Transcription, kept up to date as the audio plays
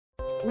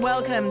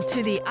Welcome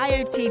to the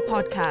IoT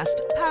podcast,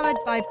 powered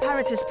by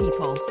Paratus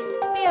People.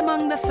 Be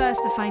among the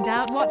first to find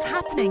out what's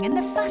happening in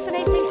the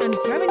fascinating and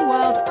growing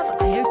world of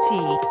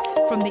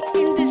IoT from the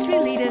industry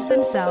leaders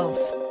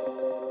themselves.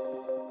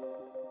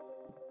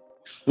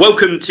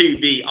 Welcome to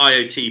the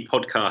IoT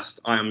podcast.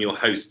 I am your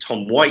host,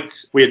 Tom White.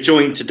 We are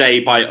joined today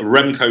by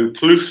Remco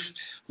Ploeg.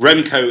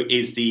 Remco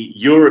is the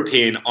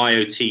European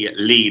IoT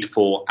lead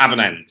for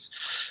Avanade.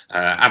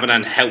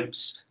 Avanade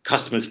helps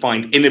customers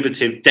find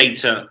innovative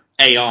data,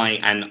 AI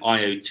and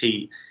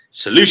IoT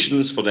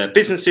solutions for their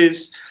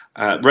businesses.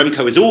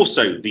 Remco is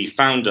also the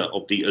founder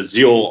of the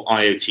Azure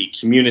IoT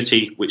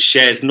Community, which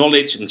shares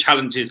knowledge and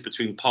challenges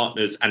between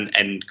partners and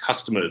end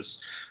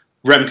customers.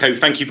 Remco,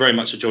 thank you very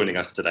much for joining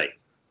us today.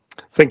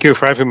 Thank you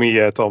for having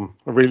me, Tom.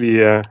 I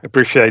really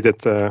appreciate it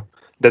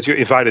that you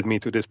invited me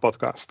to this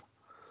podcast.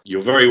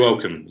 You're very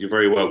welcome. You're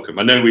very welcome.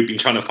 I know we've been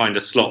trying to find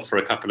a slot for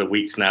a couple of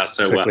weeks now,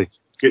 so exactly.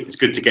 It's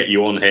good to get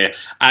you on here.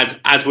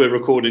 As we're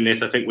recording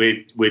this, I think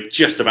we're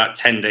just about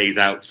 10 days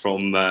out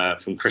from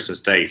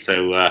Christmas Day,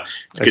 so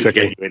it's good to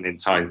get you in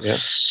time. Yeah.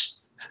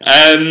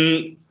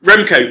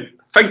 Remco,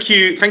 thank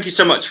you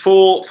so much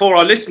for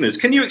our listeners.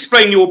 Can you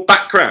explain your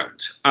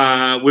background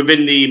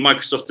within the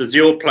Microsoft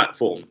Azure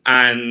Platform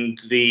and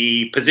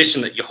the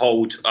position that you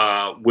hold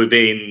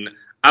within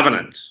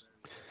Avanade?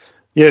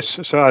 Yes,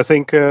 so I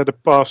think the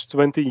past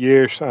 20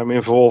 years I'm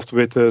involved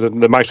with the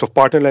Microsoft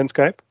partner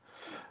landscape.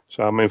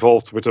 So I'm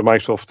involved with the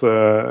Microsoft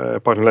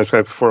partner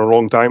landscape for a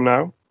long time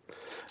now.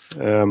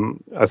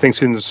 I think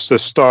since the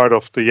start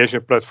of the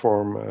Azure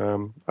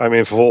platform, I'm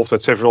involved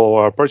at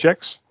several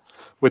projects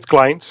with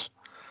clients.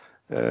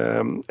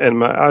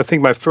 I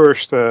think my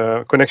first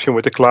connection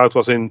with the cloud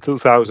was in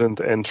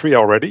 2003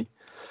 already.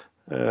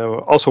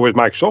 Also with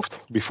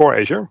Microsoft, before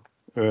Azure,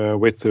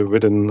 with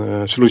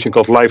a solution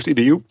called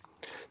LiveEDU.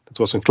 It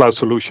was a cloud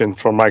solution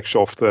from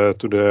Microsoft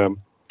to the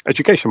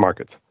education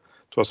market.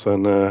 It was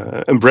an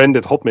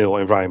unbranded Hotmail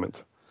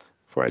environment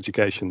for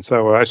education.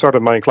 So I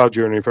started my cloud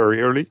journey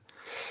very early.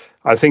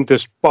 I think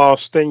this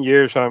past 10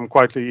 years I'm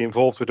quietly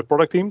involved with the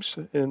product teams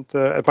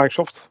at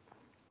Microsoft.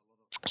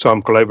 So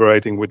I'm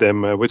collaborating with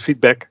them with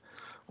feedback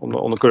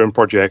on the current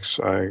projects.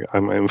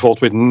 I'm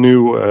involved with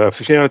new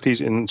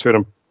functionalities in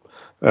certain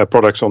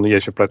products on the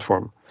Azure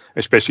platform,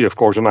 especially of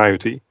course on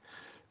IoT.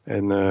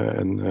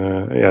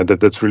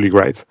 That's really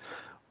great.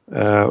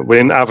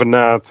 Within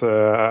Avanade,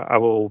 I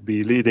will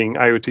be leading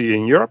IoT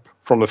in Europe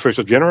from the 1st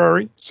of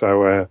January,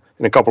 so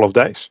in a couple of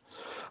days.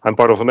 I'm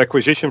part of an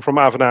acquisition from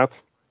Avanade,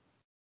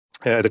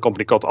 the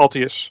company called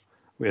Altius,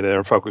 where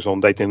they're focused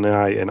on data and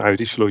AI and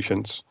IoT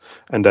solutions,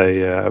 and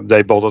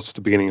they bought us at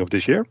the beginning of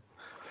this year.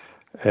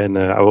 And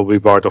I will be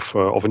part of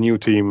a new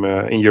team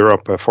in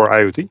Europe for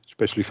IoT,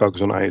 especially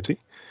focused on IoT.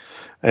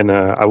 And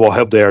I will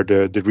help there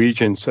the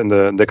regions and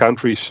the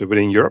countries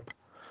within Europe,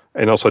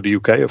 and also the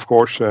UK, of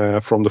course,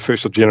 from the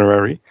 1st of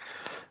January,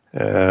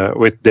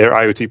 with their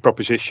IoT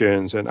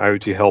propositions and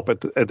IoT help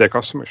at their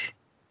customers.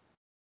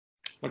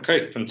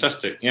 Okay,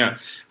 fantastic. Yeah.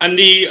 And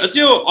the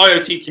Azure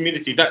IoT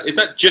community, is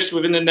that just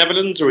within the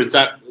Netherlands, or is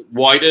that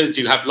wider?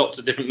 Do you have lots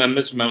of different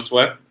members from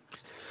elsewhere?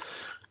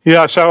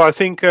 Yeah, so I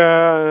think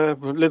a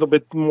little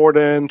bit more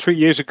than 3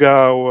 years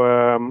ago,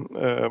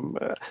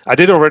 I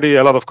did already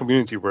a lot of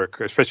community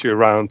work, especially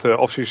around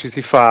Office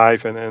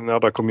 365 and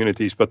other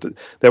communities, but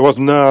there was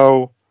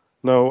no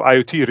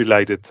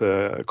IoT-related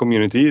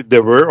community.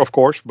 There were, of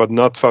course, but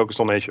not focused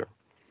on Azure.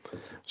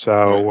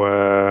 So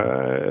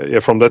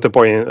from that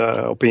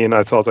opinion,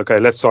 I thought, okay,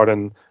 let's start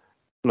an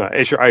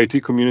Azure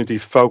IoT community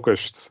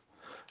focused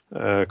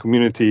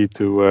community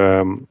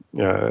to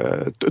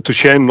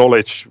share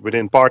knowledge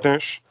within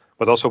partners,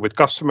 but also with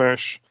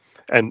customers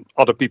and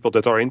other people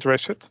that are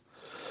interested.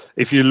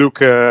 If you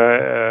look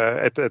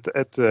at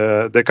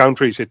the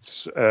countries,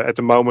 it's at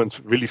the moment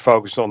really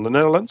focused on the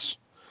Netherlands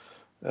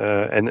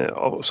and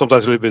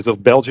sometimes a little bit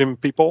of Belgian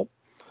people.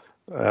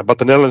 But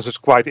the Netherlands is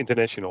quite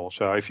international.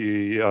 So if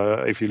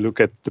you look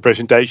at the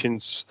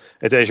presentations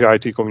at the Azure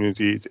IoT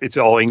community, it's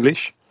all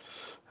English.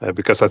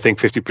 Because I think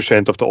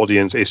 50% of the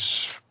audience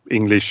is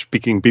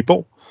English-speaking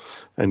people,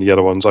 and the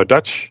other ones are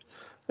Dutch,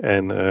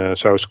 and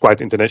so it's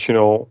quite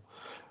international.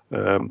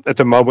 At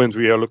the moment,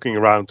 we are looking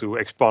around to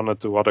expand it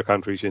to other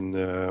countries in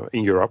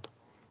Europe,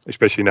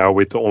 especially now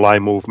with the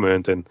online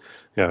movement, and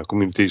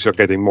communities are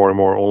getting more and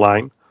more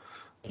online.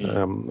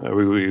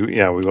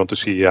 We want to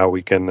see how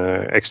we can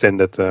extend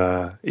it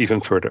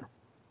even further.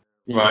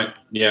 Right,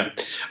 yeah.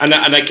 And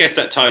I guess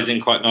that ties in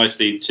quite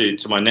nicely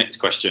to my next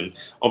question.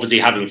 Obviously,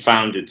 having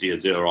founded the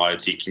Azure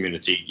IoT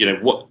community,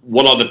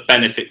 what are the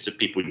benefits of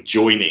people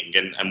joining,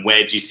 and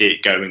where do you see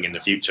it going in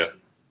the future?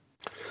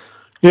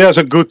 Yeah, it's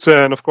a good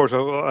and of course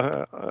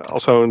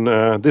also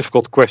a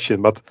difficult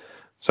question. But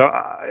so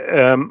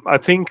I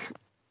think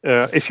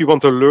if you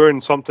want to learn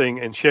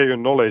something and share your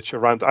knowledge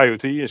around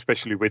IoT,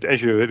 especially with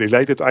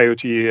Azure-related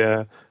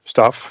IoT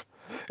stuff,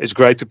 it's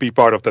great to be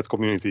part of that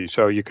community.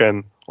 So you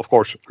can, of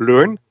course,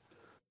 learn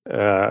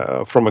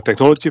from a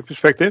technology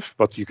perspective,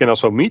 but you can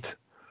also meet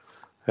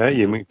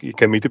You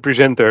can meet the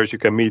presenters, you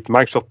can meet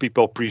Microsoft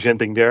people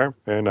presenting there,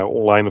 now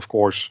online, of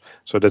course.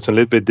 So that's a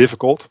little bit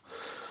difficult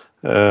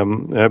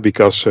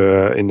because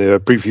in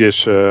the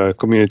previous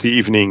community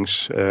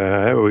evenings,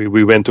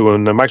 we went to a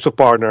Microsoft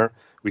partner,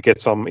 we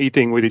get some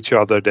eating with each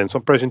other, then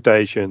some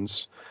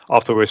presentations,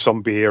 afterwards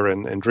some beer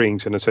and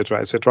drinks and etc.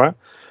 etc.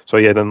 So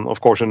yeah, then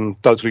of course a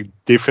totally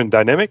different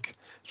dynamic.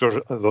 So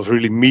it was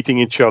really meeting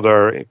each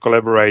other,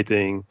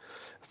 collaborating,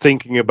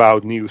 thinking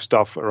about new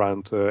stuff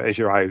around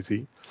Azure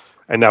IoT.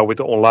 And now with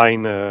the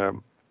online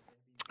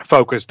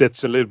focus,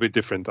 that's a little bit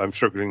different. I'm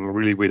struggling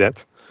really with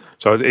that.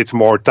 So it's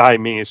more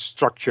timing, it's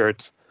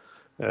structured.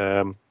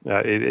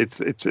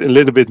 It's a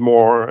little bit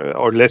more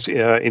or less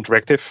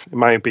interactive, in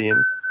my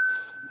opinion.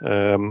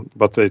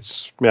 But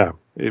it's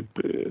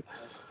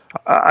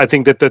I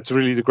think that's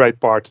really the great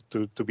part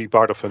to be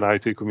part of an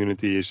IoT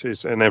community is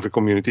and every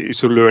community is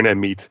to learn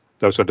and meet.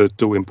 Those are the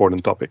two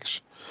important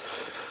topics.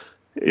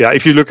 Yeah,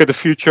 if you look at the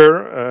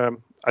future,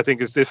 I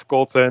think it's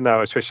difficult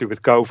now, especially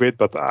with COVID.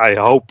 But I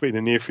hope in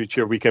the near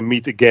future we can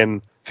meet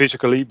again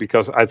physically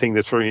because I think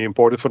that's very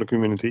important for the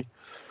community.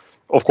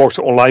 Of course,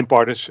 the online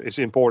part is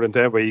important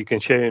where you can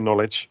share your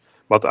knowledge.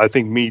 But I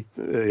think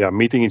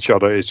meeting each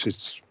other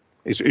is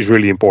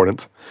really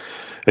important,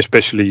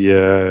 especially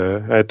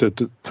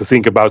to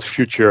think about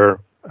future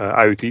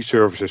IoT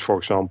services, for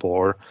example,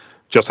 or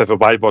just have a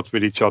whiteboard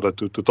with each other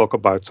to talk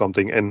about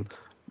something. And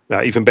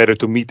even better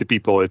to meet the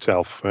people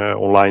itself.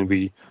 Online,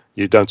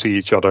 you don't see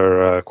each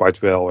other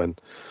quite well,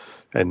 and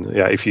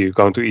if you're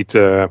going to eat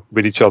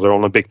with each other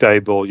on a big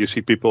table, you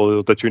see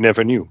people that you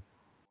never knew.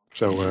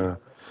 So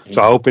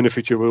I hope in the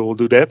future we will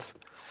do that.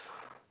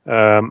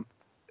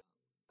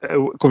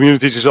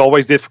 Communities is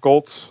always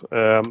difficult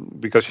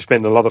because you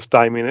spend a lot of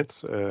time in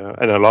it,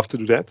 and I love to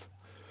do that.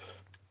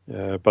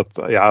 But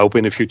I hope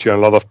in the future a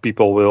lot of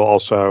people will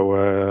also,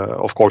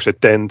 of course,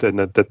 attend, and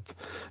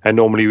and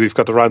normally we've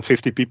got around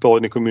 50 people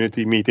in the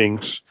community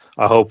meetings.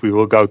 I hope we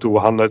will go to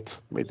 100.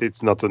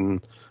 It's not a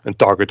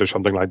target or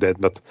something like that,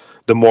 but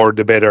the more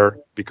the better,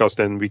 because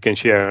then we can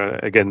share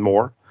again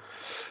more.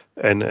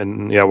 And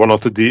one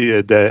of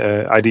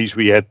the ideas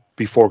we had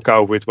before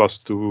COVID was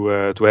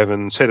to have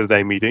a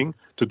Saturday meeting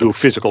to do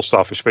physical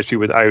stuff, especially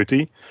with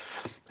IoT.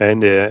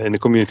 And in the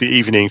community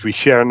evenings, we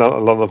share a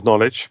lot of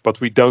knowledge, but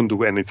we don't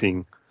do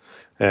anything.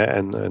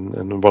 And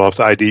one of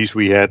the ideas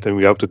we had, and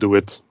we hope to do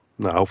it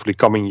now, hopefully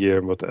coming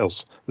year, but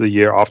else the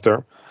year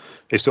after,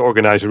 is to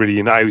organize really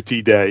an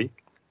IoT day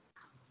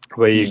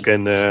where you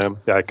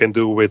can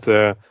do with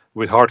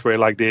hardware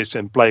like this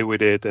and play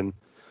with it, and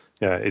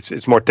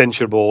it's more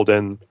tangible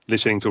than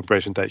listening to a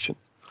presentation.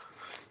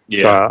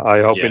 Yeah, so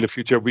I hope in the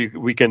future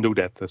we can do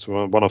that. That's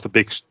one of the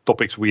big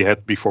topics we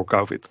had before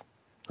COVID.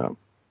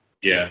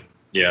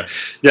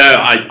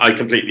 I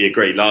completely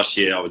agree. Last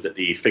year I was at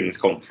the Things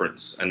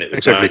conference, and it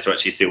was nice to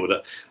actually see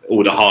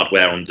all the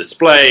hardware on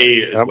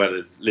display, as well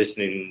as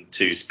listening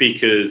to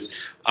speakers.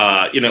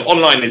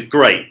 Online is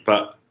great,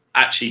 but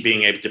actually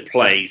being able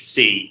to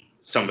see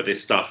some of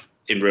this stuff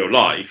in real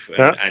life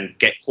and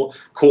get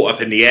caught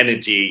up in the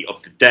energy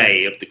of the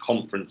day of the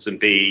conference and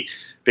be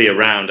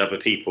around other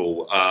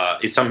people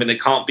is something that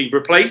can't be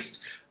replaced.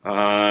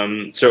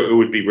 So it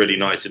would be really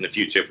nice in the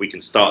future if we can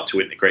start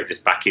to integrate this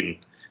back in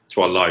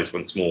to our lives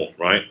once more,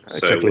 right?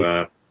 Exactly.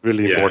 So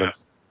really important.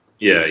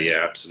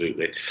 Yeah,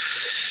 absolutely.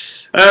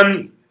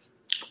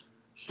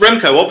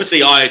 Remco, obviously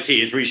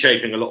IoT is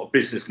reshaping a lot of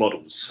business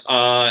models.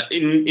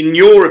 In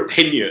your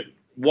opinion,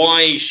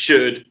 why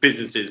should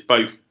businesses,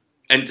 both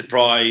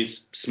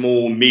enterprise,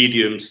 small,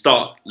 medium,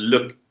 start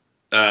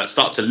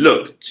to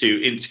look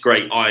to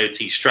integrate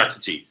IoT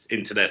strategies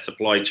into their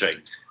supply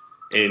chain?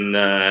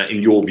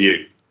 In your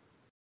view?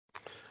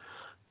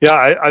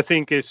 Yeah, I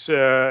think it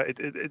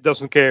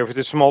doesn't care if it's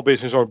a small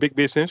business or a big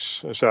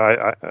business. So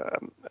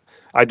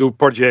I do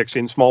projects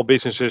in small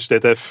businesses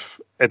that have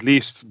at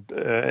least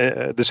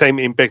the same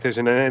impact as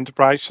in an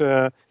enterprise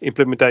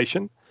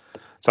implementation.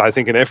 So I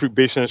think in every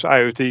business,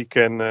 IoT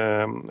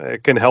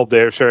can help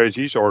their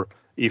strategies or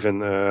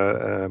even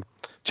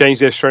change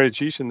their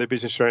strategies and their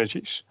business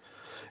strategies.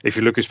 If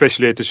you look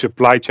especially at the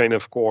supply chain,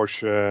 of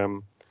course, where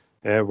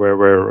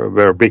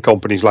big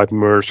companies like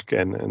Maersk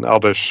and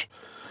others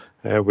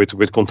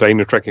with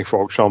container tracking,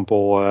 for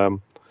example,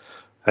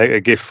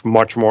 give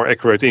much more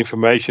accurate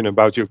information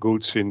about your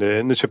goods in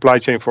the supply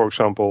chain, for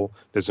example.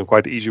 That's a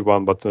quite easy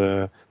one, but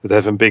that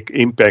has a big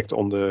impact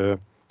on the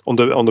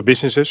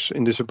businesses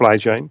in the supply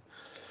chain.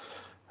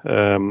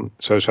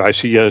 So I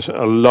see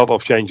a lot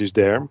of changes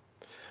there.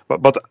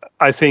 But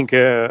I think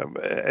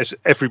as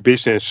every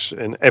business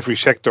and every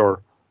sector,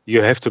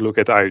 you have to look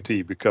at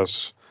IoT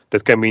because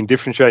that can mean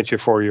differentiator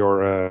for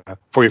your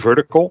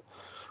vertical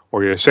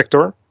or your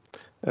sector.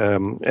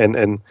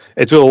 And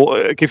it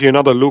will give you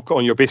another look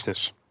on your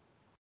business.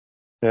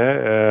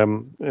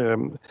 Last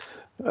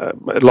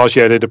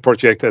year I did a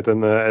project at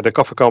a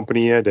coffee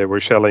company. They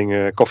were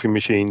selling coffee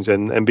machines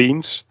and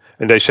beans,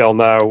 and they sell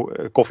now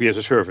coffee as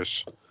a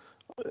service.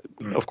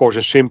 Of course,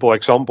 a simple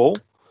example,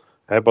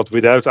 but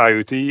without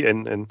IoT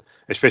and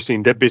especially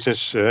in that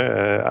business,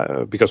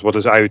 because what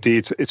is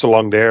IoT? It's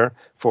along there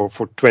for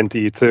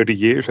 20, 30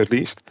 years at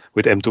least,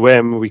 with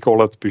M2M, we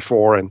call it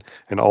before, and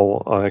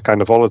all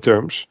kind of other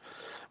terms.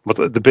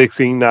 But the big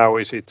thing now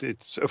is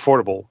it's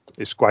affordable.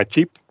 It's quite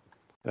cheap.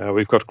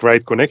 We've got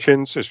great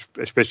connections,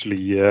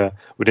 especially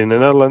within the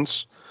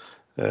Netherlands.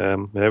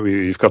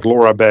 We've got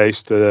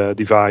LoRa-based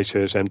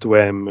devices,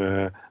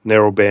 M2M,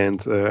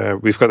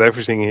 narrowband. We've got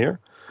everything here.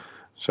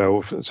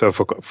 So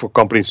for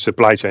companies'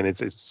 supply chain,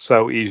 it's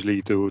so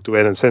easily to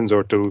add a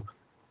sensor to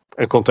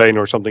a container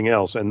or something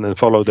else, and then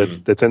follow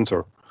that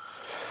sensor.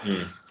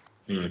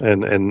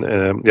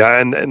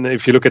 And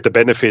if you look at the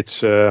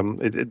benefits,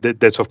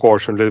 that's of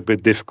course a little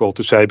bit difficult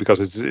to say because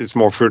it's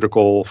more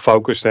vertical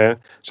focused there.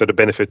 So the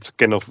benefit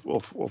can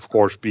of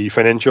course be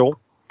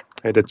financial,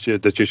 that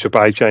your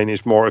supply chain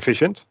is more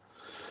efficient.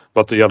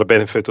 But the other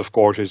benefit, of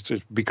course, is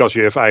because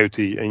you have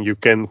IoT and you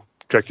can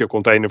track your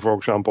container, for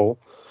example.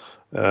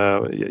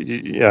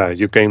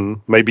 You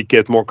can maybe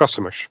get more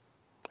customers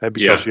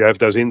because you have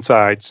those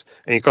insights,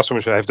 and your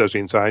customers have those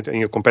insights, and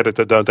your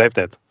competitor don't have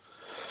that.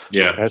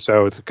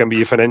 So it can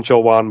be a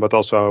financial one, but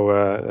also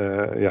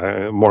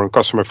more a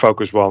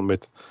customer-focused one.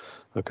 With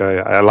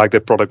I like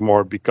that product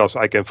more because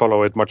I can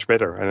follow it much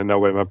better, and I know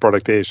where my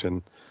product is,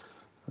 and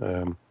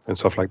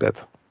stuff like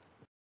that.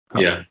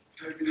 Yeah.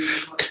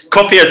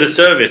 Coffee as a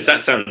service.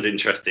 That sounds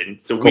interesting.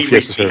 So we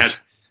recently had.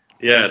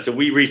 Yeah, so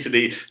we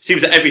recently,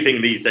 seems that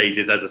everything these days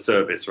is as a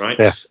service, right?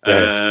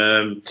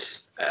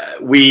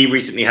 We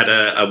recently had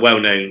a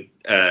well-known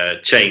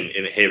chain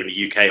here in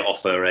the UK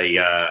offer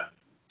a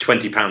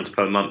 £20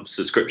 per month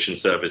subscription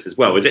service as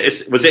well. Was it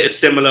a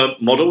similar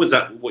model? Was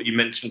that what you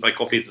mentioned by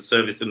coffee as a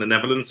service in the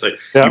Netherlands? So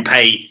you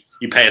pay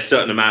a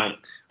certain amount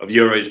of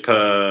euros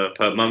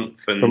per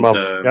month. And, per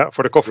month,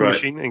 for the coffee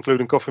machine,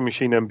 including coffee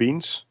machine and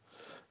beans.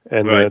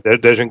 And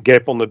there's a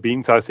gap on the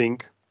beans, I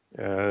think.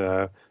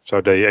 So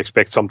they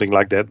expect something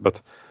like that,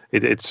 but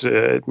it's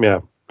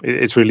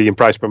really in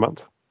price per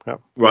month. Yeah.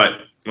 Right.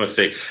 I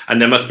see.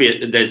 And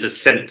there's a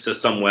sensor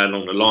somewhere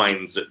along the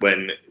lines that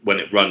when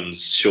it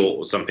runs short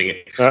or something,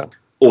 it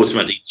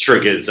automatically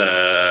triggers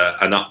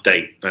an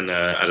update and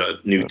a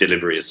new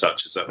delivery as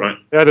such. Is that right?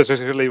 Yeah, that's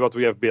actually what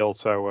we have built.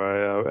 So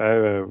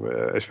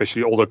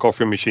especially older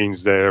coffee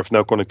machines, they have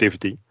no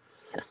connectivity,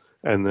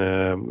 and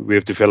we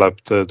have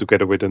developed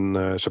together with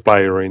a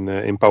supplier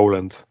in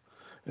Poland.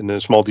 And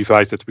a small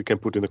device that we can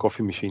put in the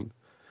coffee machine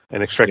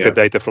and extract the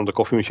data from the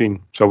coffee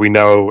machine, so we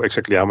know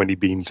exactly how many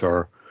beans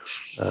are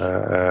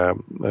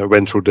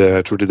went through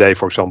the day,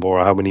 for example,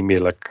 or how many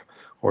milk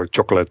or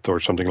chocolate or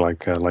something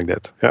like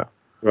that. Yeah.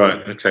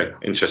 Right. Okay.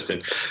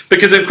 Interesting.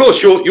 Because of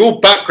course your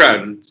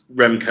background,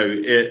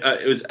 Remco,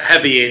 it was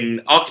heavy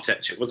in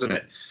architecture, wasn't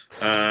it?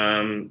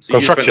 So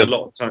you spent a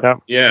lot of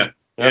time. Yeah.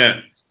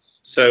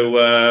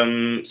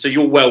 So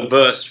you're well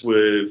versed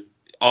with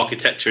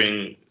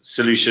architecturing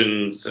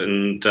solutions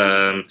and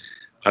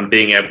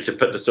being able to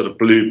put the sort of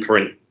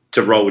blueprint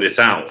to roll this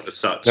out as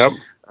such. Yep.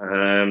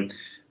 And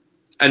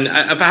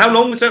for how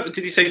long was that?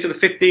 Did you say sort of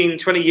 15,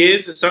 20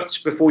 years as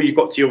such before you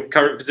got to your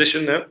current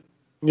position now?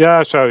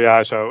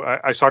 So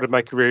I started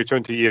my career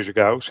 20 years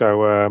ago.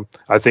 So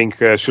I think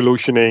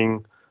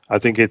solutioning, I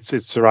think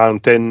it's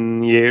around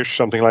 10 years,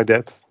 something like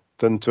that,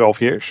 10,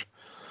 12 years.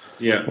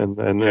 Yeah. And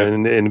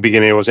in the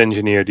beginning I was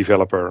engineer,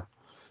 developer.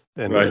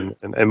 And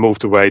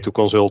moved away to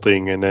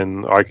consulting and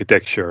then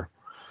architecture.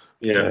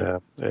 And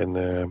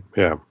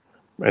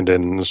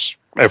then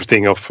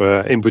everything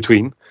in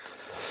between.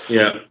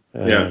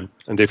 And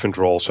different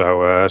roles.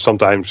 So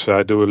sometimes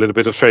I do a little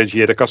bit of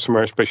strategy at a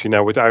customer, especially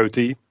now with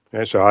IoT.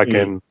 So I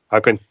can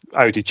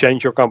IoT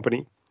change your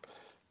company,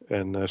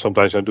 and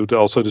sometimes I do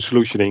also the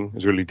solutioning.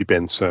 It really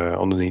depends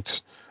on the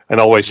needs, and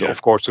always,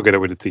 of course, together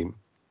with the team.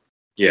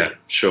 Yeah,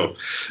 sure.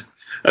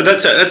 And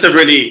that's a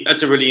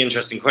really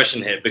interesting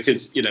question here,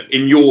 because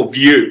in your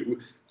view,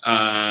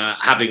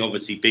 having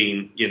obviously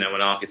been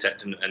an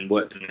architect and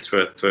worked in this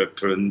for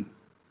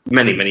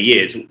many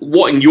years,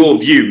 what in your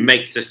view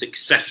makes a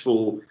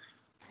successful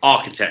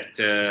architect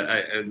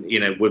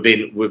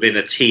within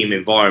a team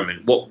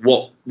environment?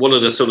 What are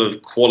the sort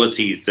of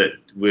qualities that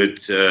would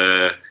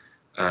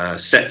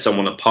set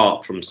someone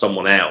apart from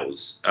someone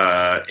else,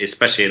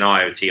 especially in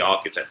IoT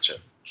architecture?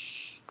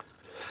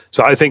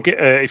 So I think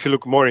if you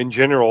look more in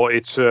general,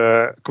 it's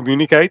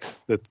communicate.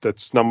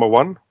 That's number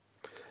one.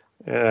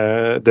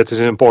 That is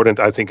important,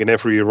 I think, in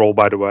every role,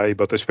 by the way,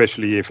 but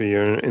especially if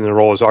you're in a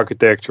role as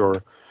architect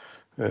or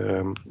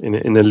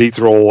in a lead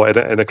role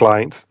at a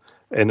client,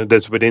 and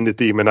that's within the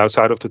team and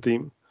outside of the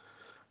team.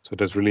 So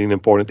that's really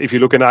important. If you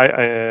look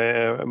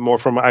at more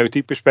from an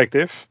IoT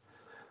perspective,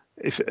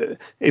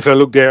 if I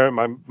look there,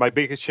 my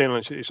biggest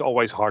challenge is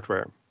always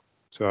hardware.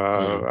 So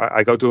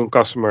I go to a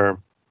customer.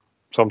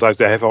 Sometimes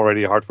they have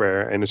already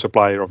hardware and a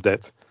supplier of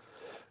that.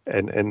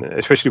 And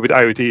especially with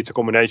IoT, it's a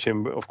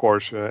combination, of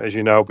course, as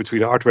you know,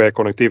 between hardware,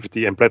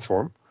 connectivity, and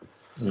platform.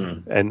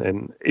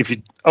 And if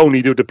you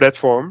only do the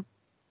platform,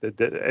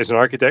 as an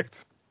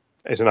architect,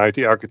 as an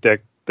IoT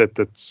architect,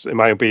 that's, in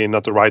my opinion,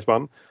 not the right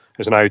one.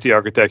 As an IoT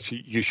architect,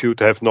 you should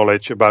have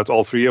knowledge about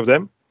all three of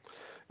them.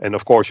 And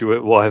of course, you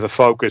will have a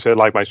focus.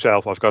 Like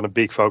myself, I've got a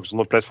big focus on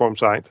the platform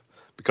side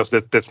because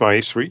that's my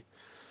history.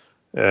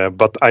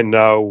 But I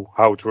know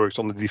how it works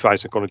on the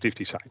device and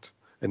connectivity side.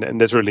 And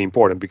that's really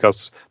important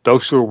because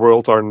those two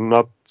worlds are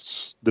not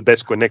the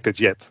best connected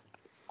yet,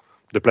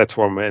 the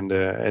platform and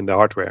the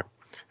hardware.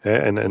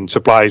 And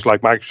suppliers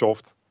like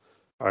Microsoft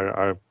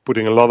are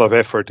putting a lot of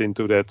effort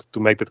into that to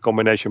make that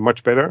combination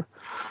much better,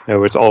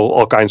 with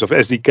all kinds of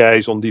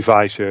SDKs on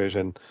devices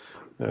and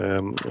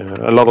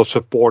a lot of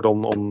support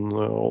on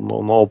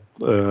all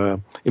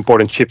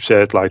important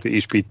chipsets like the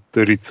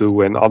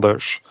ESP32 and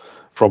others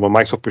from a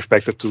Microsoft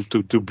perspective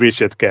to bridge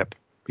that gap,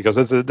 because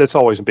that's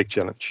always a big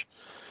challenge.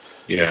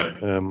 Yeah.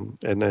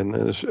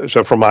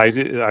 So from my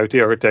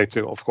IoT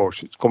architecture, of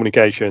course, it's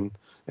communication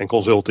and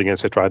consulting,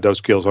 etc. Those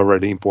skills are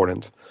really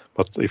important.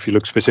 But if you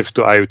look specific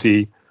to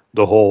IoT,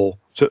 the whole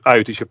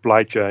IoT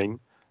supply chain,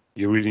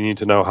 you really need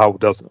to know how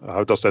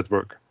does that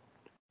work.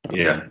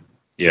 Yeah,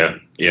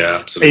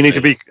 absolutely. And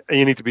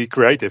you need to be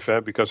creative,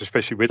 because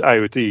especially with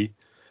IoT,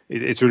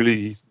 it's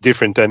really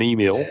different than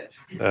email.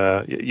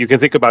 You can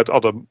think about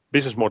other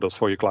business models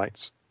for your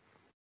clients.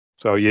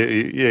 So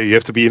you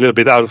have to be a little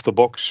bit out of the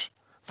box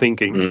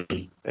thinking,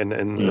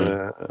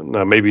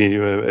 now maybe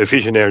a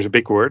visionary is a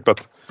big word,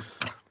 but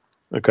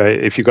okay,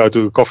 if you go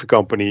to a coffee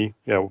company,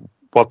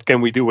 what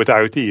can we do with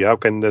IoT? How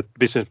can that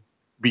business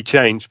be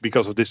changed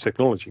because of this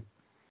technology?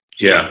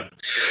 Yeah,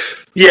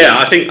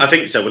 I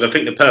think so. But I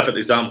think the perfect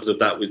example of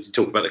that was to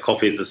talk about the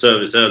coffee as a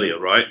service earlier,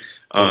 right?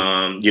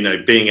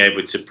 Being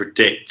able to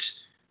predict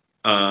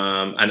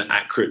and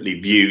accurately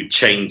view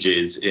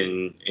changes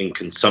in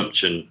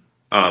consumption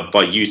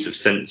by use of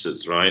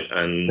sensors, right?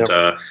 And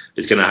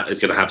it's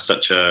gonna have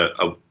such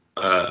a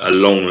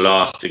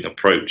long-lasting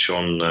approach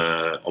on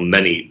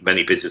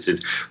many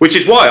businesses, which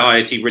is why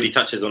IoT really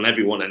touches on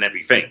everyone and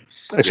everything.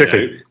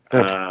 Exactly.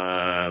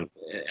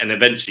 And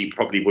eventually,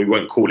 probably we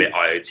won't call it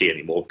IoT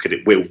anymore because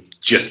it will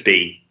just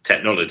be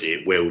technology.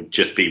 It will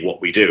just be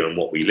what we do and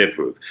what we live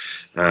with.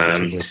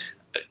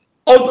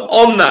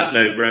 On that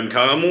note, Remco,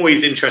 I'm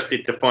always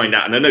interested to find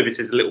out, and I know this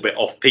is a little bit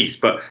off-piece,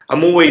 but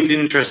I'm always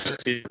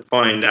interested to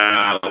find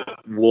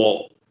out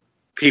what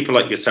people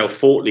like yourself,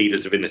 thought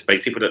leaders within the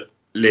space, people that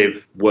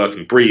live, work,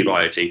 and breathe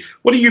IoT,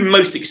 what are you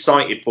most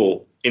excited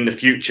for in the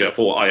future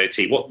for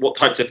IoT? What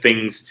types of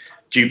things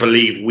do you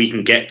believe we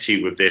can get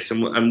to with this,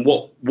 and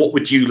what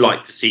would you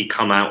like to see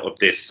come out of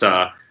this,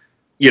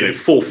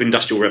 fourth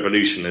industrial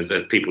revolution, as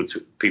people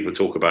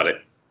talk about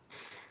it?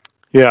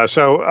 Yeah,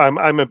 so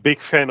I'm a big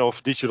fan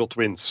of digital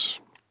twins,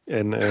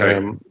 and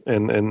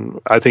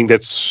I think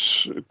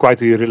that's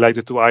quite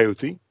related to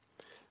IoT.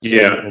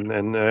 Yeah,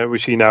 and we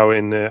see now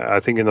I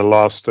think in the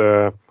last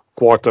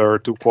quarter,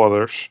 2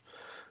 quarters,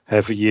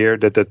 half a year,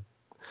 that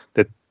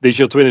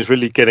digital twin is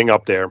really getting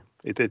up there.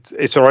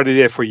 It's already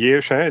there for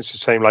years. It's the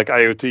same like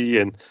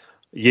IoT, and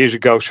years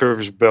ago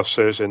service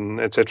buses and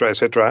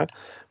etc.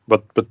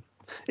 But the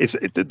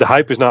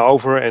hype is now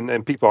over,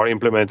 and people are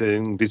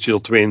implementing digital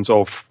twins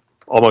of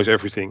almost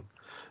everything.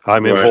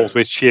 I'm involved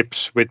with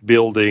ships, with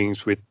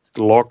buildings, with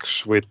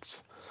locks,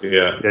 with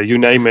you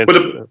name it.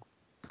 Well,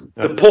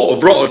 the Port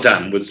of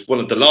Rotterdam was one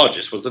of the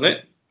largest, wasn't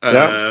it?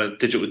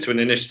 Digital twin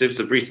initiatives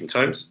of recent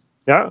times.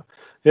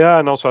 Yeah,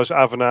 and also as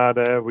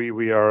Avanade,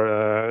 we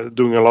are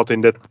doing a lot in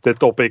that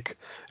topic.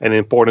 And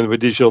important with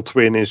digital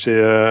twin is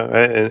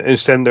a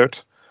standard.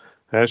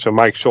 So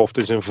Microsoft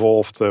is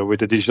involved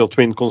with the Digital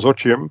Twin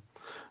Consortium,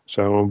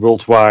 so a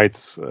worldwide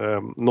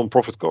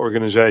non-profit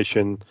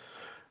organization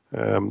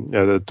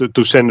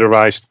to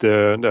standardize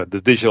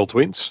the digital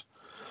twins.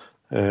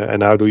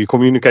 And how do you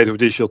communicate with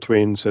digital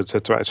twins,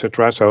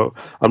 etc. So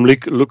I'm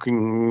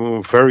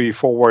looking very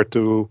forward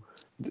to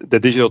the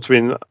digital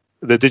twin.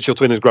 The digital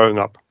twin is growing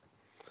up.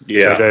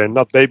 Yeah, they're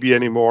not baby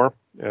anymore.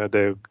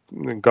 They're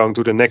going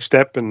to the next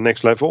step and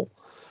next level,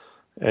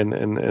 and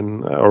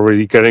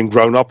already getting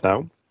grown up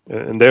now.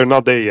 And they're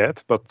not there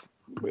yet, but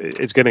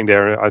it's getting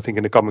there. I think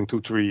in the coming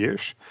 2-3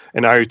 years,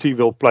 and IoT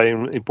will play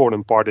an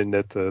important part in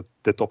that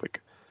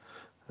topic.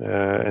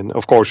 And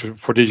of course,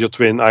 for digital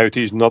twin,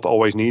 IoT is not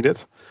always needed.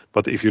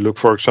 But if you look,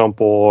 for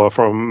example,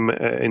 from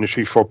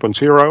Industry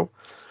 4.0,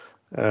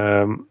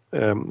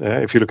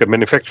 if you look at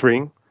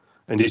manufacturing,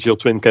 and digital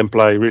twin can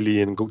play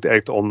really a good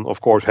act on,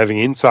 of course, having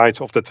insights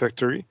of that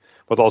factory,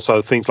 but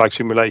also things like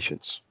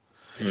simulations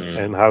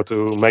and how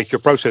to make your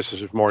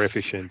processes more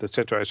efficient,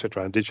 etc.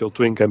 And digital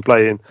twin can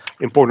play an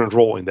important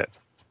role in that.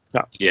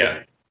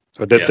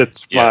 So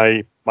that's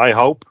my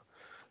hope,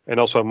 and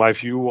also my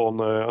view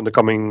on the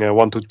coming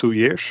 1 to 2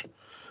 years,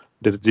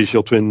 that the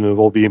digital twin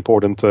will be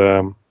important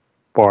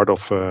part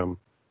of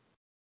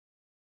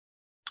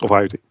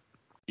IoT.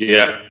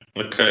 Yeah.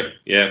 Okay.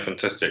 Yeah.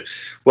 Fantastic.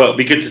 Well, it'll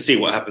be good to see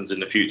what happens in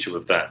the future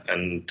with that.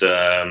 And,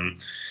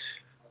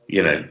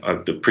 I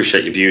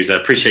appreciate your views. I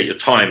appreciate your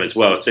time as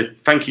well. So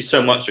thank you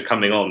so much for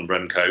coming on,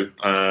 Remco.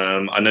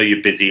 I know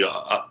you're busy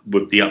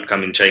with the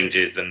upcoming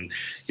changes and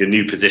your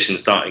new position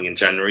starting in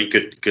January.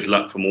 Good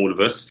luck from all of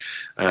us.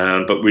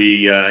 But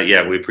we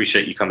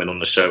appreciate you coming on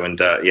the show. And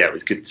it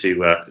was good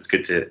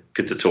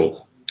to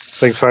talk.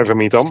 Thanks for having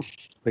me, Tom.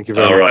 Thank you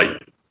very much. All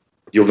right.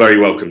 You're very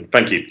welcome.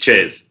 Thank you.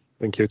 Cheers.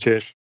 Thank you.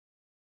 Cheers.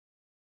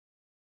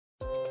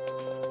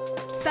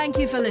 Thank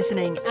you for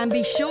listening, and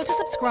be sure to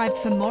subscribe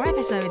for more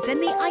episodes in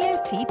the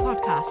IoT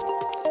podcast,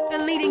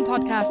 the leading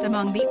podcast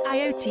among the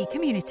IoT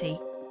community.